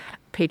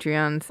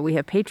 Patreons. We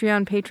have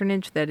Patreon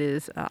patronage that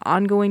is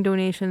ongoing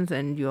donations,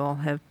 and you all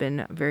have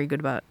been very good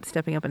about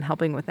stepping up and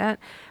helping with that.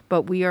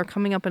 But we are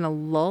coming up in a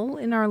lull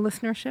in our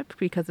listenership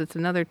because it's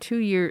another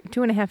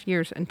 2.5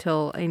 years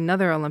until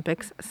another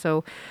Olympics.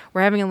 So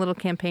we're having a little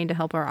campaign to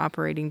help our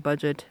operating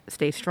budget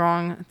stay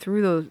strong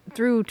through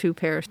to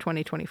Paris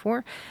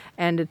 2024.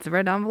 And it's a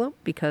red envelope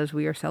because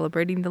we are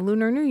celebrating the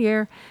Lunar New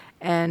Year.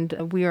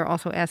 And we are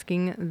also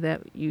asking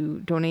that you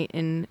donate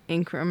in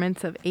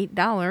increments of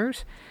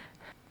 $8.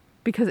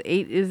 Because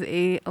 8 is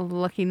a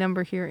lucky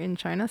number here in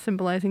China,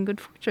 symbolizing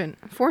good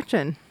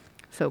fortune.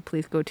 So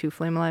please go to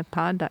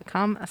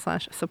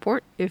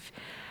flamealivepod.com/support if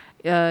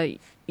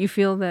you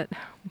feel that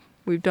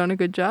we've done a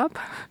good job.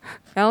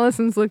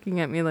 Allison's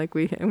looking at me like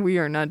we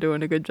are not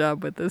doing a good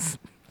job with this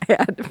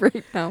ad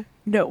right now.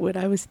 No, what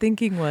I was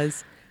thinking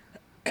was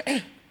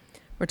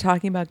we're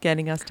talking about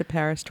getting us to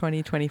Paris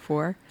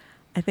 2024.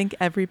 I think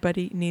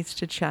everybody needs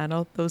to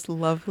channel those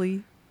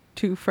lovely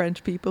 2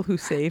 French people who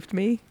saved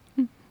me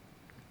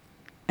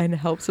and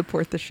help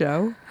support the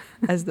show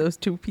as those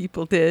 2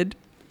 people did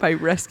by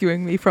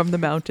rescuing me from the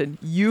mountain.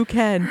 You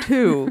can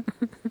too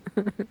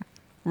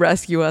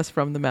rescue us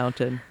from the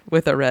mountain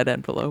with a red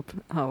envelope.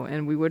 Oh,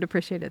 and we would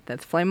appreciate it.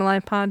 That's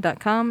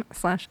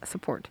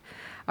flamealivepod.com/support.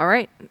 All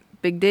right.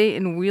 Big day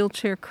in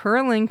wheelchair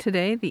curling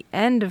today, the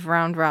end of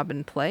round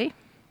robin play.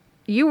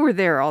 You were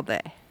there all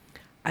day.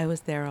 I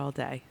was there all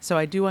day. So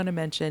I do want to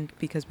mention,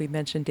 because we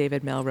mentioned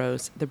David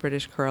Melrose, the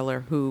British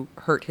curler who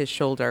hurt his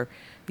shoulder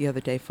the other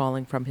day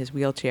falling from his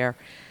wheelchair.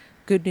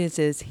 Good news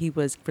is he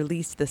was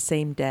released the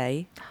same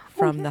day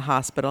from the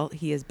hospital.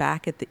 He is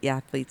back at the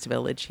Athletes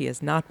Village. He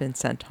has not been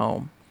sent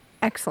home.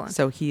 Excellent.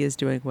 So he is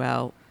doing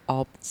well.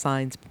 All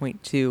signs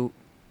point to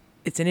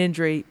it's an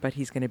injury, but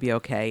he's going to be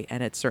okay,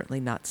 and it's certainly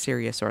not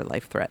serious or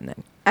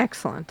life-threatening.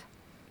 Excellent.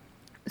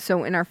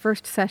 So in our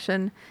first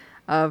session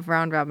of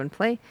round robin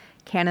play,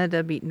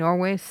 Canada beat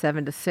Norway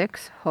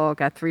 7-6. Oh,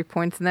 got 3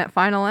 points in that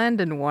final end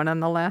and 1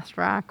 on the last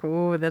rock.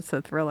 Oh, that's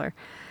a thriller.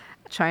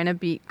 China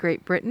beat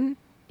Great Britain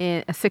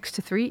in a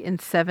 6-3 in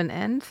 7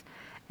 ends,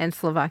 and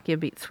Slovakia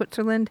beat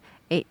Switzerland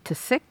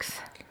 8-6.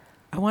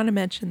 I want to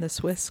mention the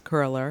Swiss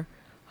curler,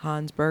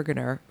 Hans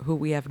Bergener, who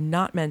we have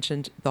not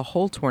mentioned the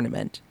whole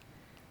tournament.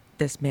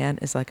 This man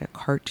is like a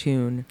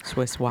cartoon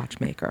Swiss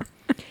watchmaker.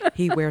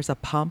 He wears a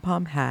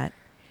pom-pom hat.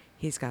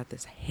 He's got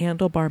this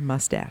handlebar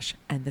mustache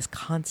and this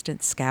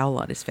constant scowl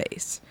on his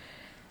face.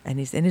 And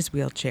he's in his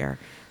wheelchair,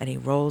 and he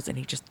rolls, and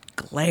he just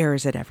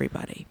glares at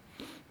everybody.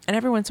 And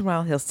every once in a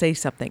while, he'll say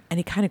something, and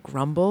he kind of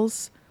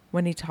grumbles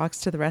when he talks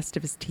to the rest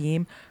of his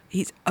team.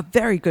 He's a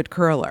very good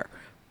curler.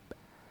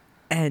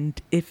 And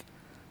if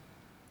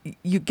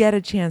you get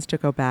a chance to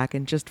go back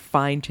and just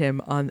find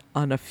him on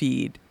a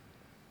feed,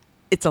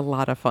 it's a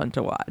lot of fun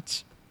to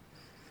watch.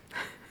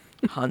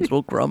 Hans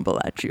will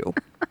grumble at you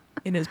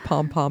in his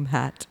pom-pom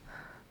hat.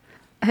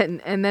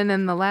 And then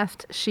in the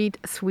last sheet,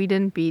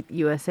 Sweden beat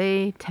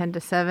USA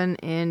 10-7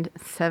 in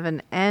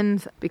 7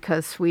 ends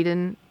because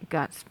Sweden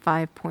got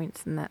 5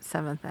 points in that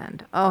 7th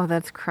end. Oh,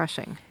 that's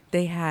crushing.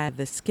 They had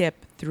the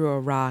skip through a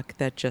rock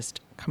that just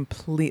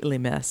completely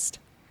missed.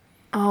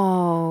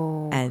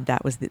 Oh. And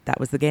that was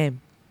the game.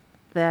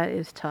 That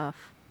is tough.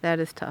 That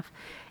is tough.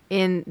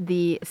 In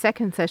the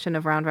second session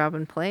of round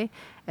robin play,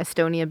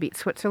 Estonia beat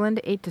Switzerland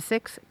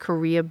 8-6,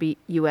 Korea beat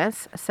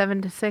US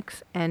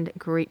 7-6, and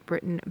Great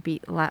Britain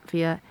beat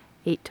Latvia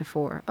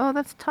 8-4. Oh,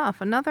 that's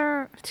tough.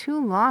 Another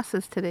 2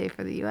 losses today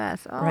for the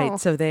US. Oh. Right,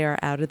 so they are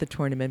out of the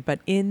tournament. But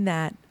in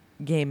that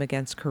game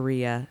against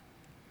Korea,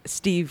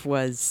 Steve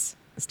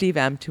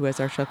Empt, who was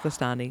our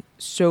Shoklastani,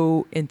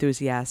 so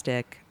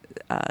enthusiastic,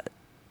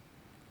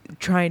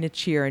 trying to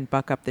cheer and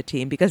buck up the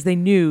team because they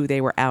knew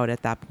they were out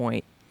at that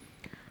point.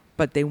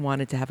 But they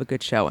wanted to have a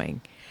good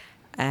showing.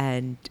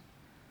 And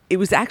it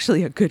was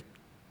actually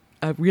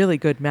a really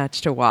good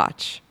match to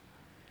watch.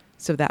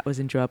 So that was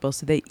enjoyable.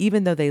 So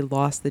even though they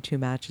lost the 2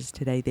 matches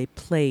today, they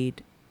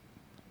played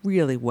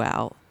really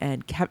well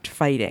and kept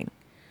fighting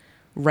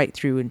right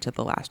through into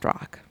the last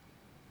rock.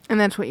 And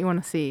that's what you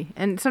want to see.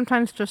 And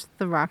sometimes just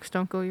the rocks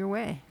don't go your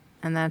way.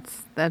 And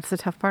that's the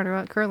tough part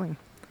about curling.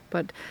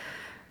 But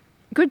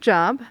good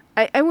job.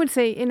 I would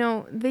say,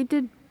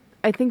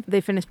 I think they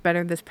finished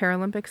better this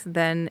Paralympics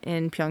than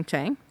in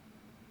Pyeongchang.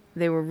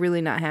 They were really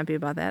not happy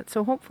about that.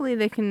 So hopefully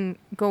they can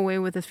go away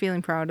with this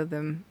feeling proud of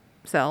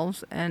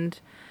themselves and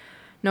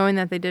knowing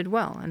that they did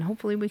well. And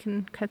hopefully we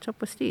can catch up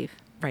with Steve.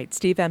 Right.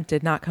 Steve Empt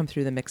did not come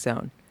through the mix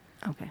zone.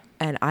 Okay.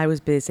 And I was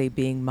busy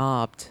being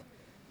mobbed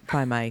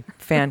by my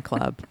fan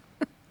club.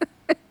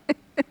 I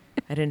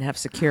didn't have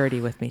security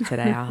with me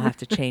today. I'll have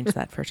to change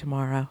that for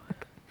tomorrow.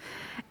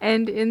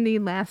 And in the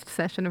last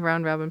session of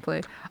round robin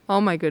play, oh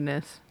my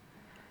goodness,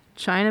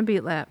 China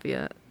beat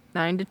Latvia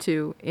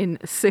 9-2 in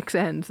 6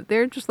 ends.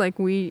 They're just like,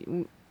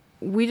 we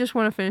just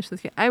want to finish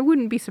this game. I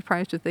wouldn't be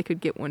surprised if they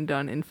could get one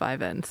done in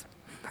 5 ends.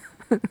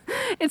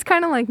 It's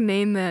kind of like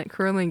name that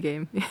curling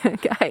game.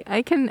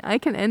 I can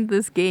end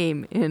this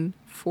game in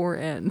 4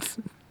 ends.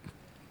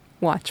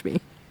 Watch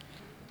me.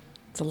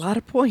 It's a lot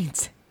of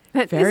points.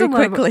 That very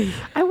quickly.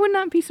 I would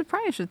not be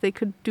surprised if they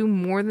could do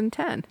more than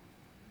 10.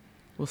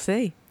 We'll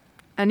see.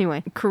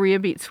 Anyway, Korea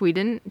beat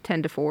Sweden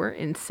 10-4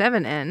 in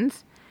 7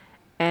 ends.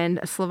 And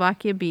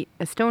Slovakia beat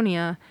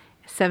Estonia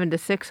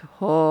 7-6.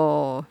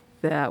 Oh,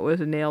 that was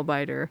a nail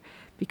biter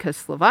because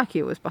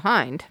Slovakia was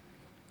behind.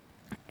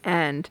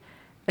 And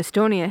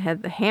Estonia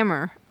had the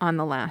hammer on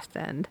the last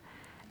end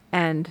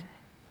and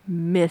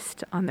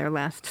missed on their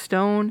last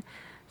stone.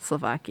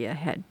 Slovakia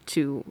had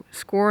 2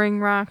 scoring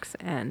rocks,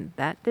 and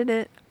that did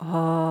it.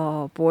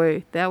 Oh,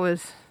 boy, that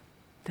was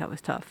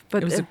tough.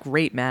 But it was a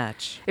great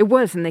match. It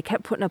was, and they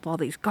kept putting up all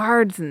these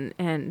guards,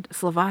 and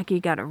Slovakia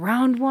got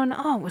around one.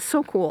 Oh, it was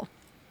so cool.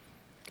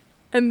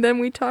 And then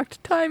we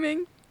talked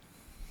timing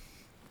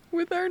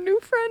with our new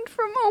friend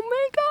from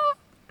Omega.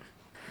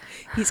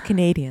 He's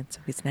Canadian, so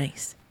he's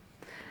nice.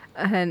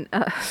 And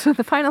so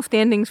the final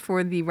standings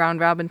for the round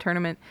robin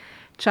tournament,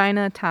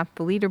 China topped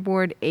the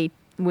leaderboard, 8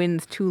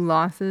 wins, 2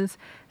 losses.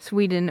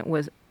 Sweden,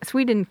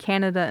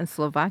 Canada, and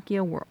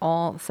Slovakia were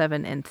all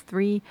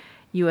 7-3.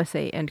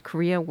 USA and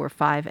Korea were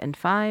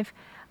 5-5.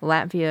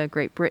 Latvia,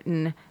 Great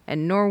Britain,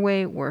 and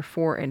Norway were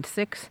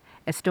 4-6.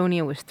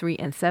 Estonia was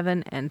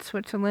 3-7, and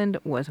Switzerland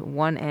was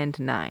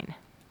 1-9.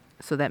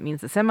 So that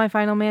means the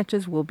semifinal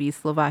matches will be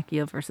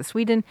Slovakia versus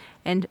Sweden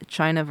and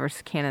China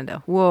versus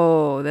Canada.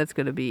 Whoa, that's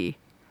going to be...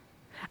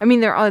 I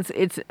mean,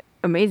 it's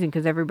amazing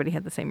because everybody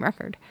had the same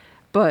record.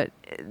 But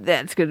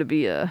that's going to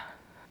be a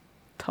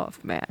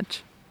tough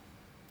match.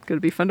 It's going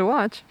to be fun to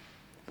watch.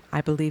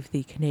 I believe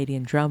the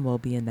Canadian drum will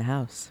be in the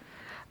house.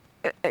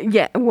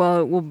 Yeah,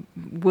 well,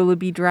 will it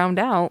be drowned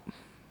out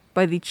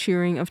by the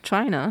cheering of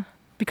China?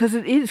 Because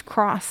it is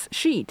cross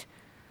sheet.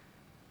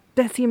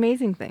 That's the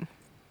amazing thing.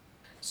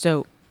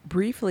 So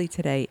briefly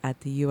today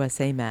at the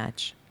USA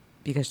match,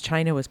 because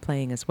China was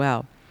playing as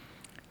well,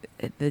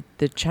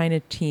 the China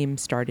team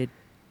started,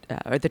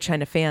 or the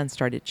China fans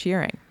started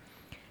cheering.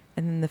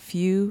 And then the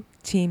few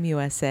Team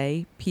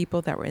USA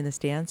people that were in the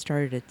stands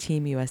started a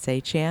Team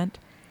USA chant,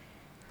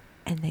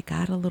 and they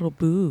got a little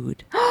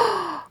booed.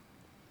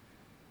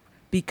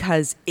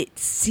 Because it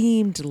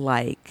seemed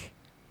like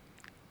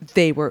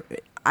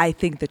I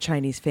think the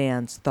Chinese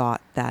fans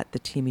thought that the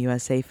Team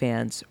USA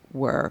fans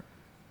were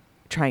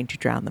trying to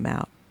drown them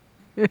out.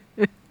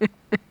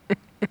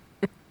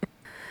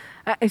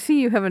 I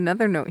see you have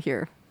another note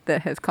here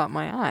that has caught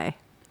my eye.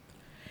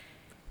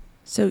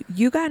 So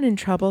you got in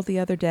trouble the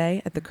other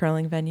day at the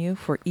curling venue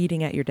for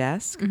eating at your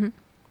desk. Mm-hmm.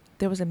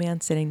 There was a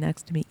man sitting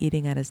next to me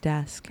eating at his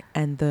desk,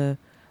 and the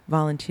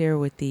volunteer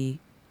with the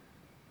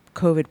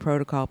COVID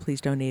protocol,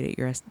 please don't eat at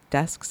your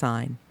desk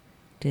sign,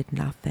 did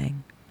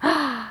nothing.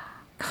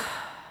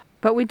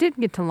 But we did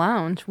get to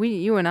lounge.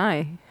 You and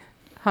I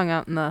hung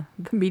out in the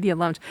media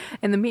lounge.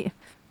 And the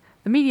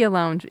media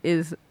lounge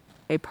is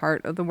a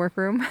part of the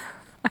workroom.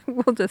 I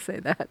will just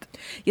say that.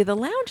 Yeah, the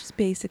lounge is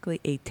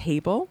basically a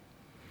table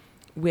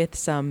with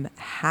some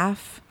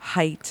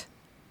half-height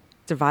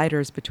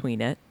dividers between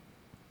it.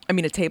 I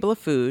mean, a table of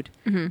food,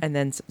 and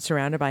then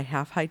surrounded by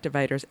half-height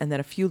dividers, and then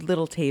a few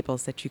little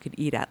tables that you could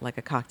eat at, like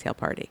a cocktail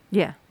party.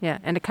 Yeah, yeah.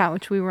 And a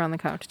couch. We were on the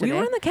couch today. We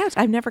were on the couch.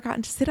 I've never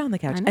gotten to sit on the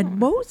couch. And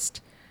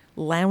most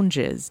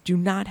lounges do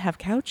not have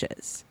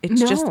couches. It's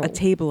just a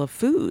table of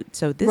food.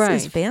 So this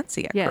is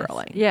fancy at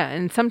curling. Yeah,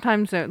 and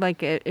sometimes,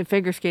 like at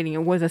figure skating,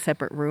 it was a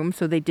separate room,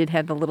 so they did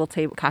have the little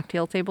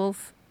cocktail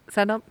tables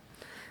set up.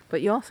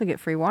 But you also get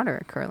free water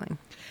at curling.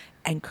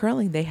 And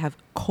curling, they have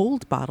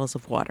cold bottles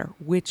of water,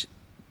 which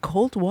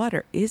cold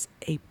water is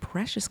a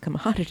precious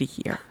commodity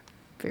here.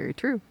 Very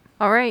true.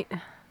 All right.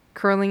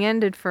 Curling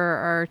ended for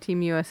our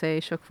Team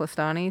USA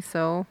Shukflastani,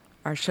 so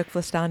our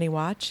Shukflastani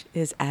watch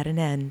is at an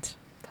end.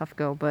 Tough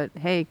go, but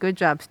hey, good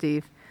job,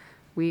 Steve.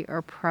 We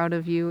are proud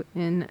of you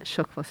in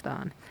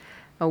Shukflastan.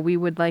 We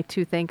would like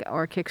to thank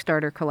our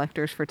Kickstarter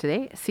collectors for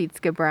today,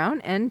 Sietske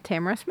Brown and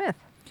Tamara Smith.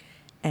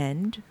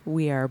 And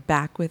we are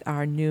back with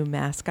our new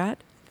mascot,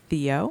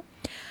 Theo.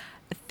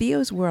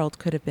 Theo's world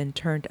could have been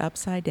turned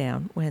upside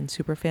down when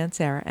superfan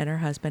Sarah and her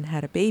husband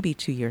had a baby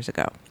 2 years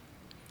ago.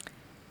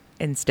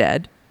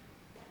 Instead,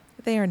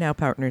 they are now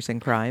partners in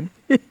crime.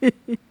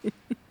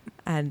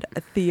 And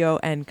Theo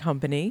and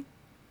company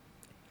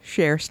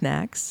share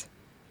snacks,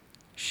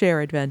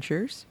 share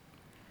adventures,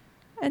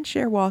 and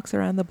share walks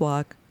around the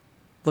block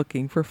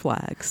looking for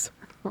flags.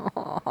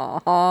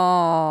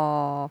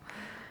 Oh,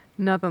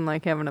 nothing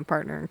like having a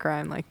partner in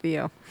crime like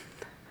Theo.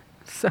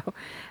 So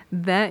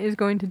that is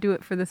going to do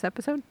it for this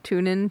episode.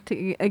 Tune in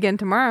again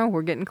tomorrow.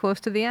 We're getting close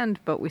to the end,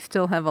 but we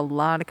still have a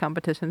lot of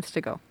competitions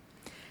to go.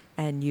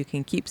 And you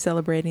can keep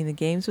celebrating the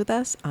games with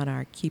us on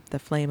our Keep the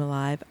Flame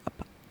Alive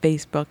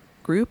Facebook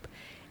group.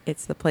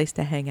 It's the place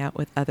to hang out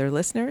with other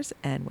listeners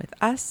and with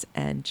us.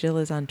 And Jill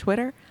is on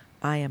Twitter.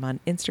 I am on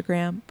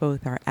Instagram.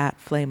 Both are at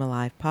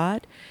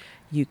FlameAlivePod.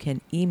 You can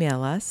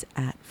email us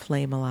at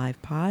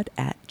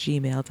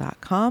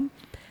flamealivepod@gmail.com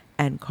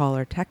and call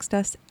or text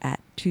us at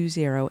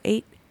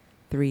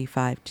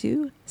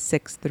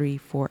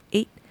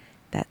 208-352-6348.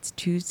 That's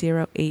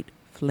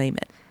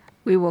 208-FLAME-IT.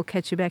 We will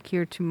catch you back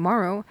here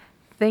tomorrow.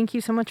 Thank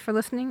you so much for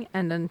listening,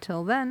 and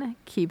until then,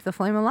 keep the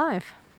flame alive.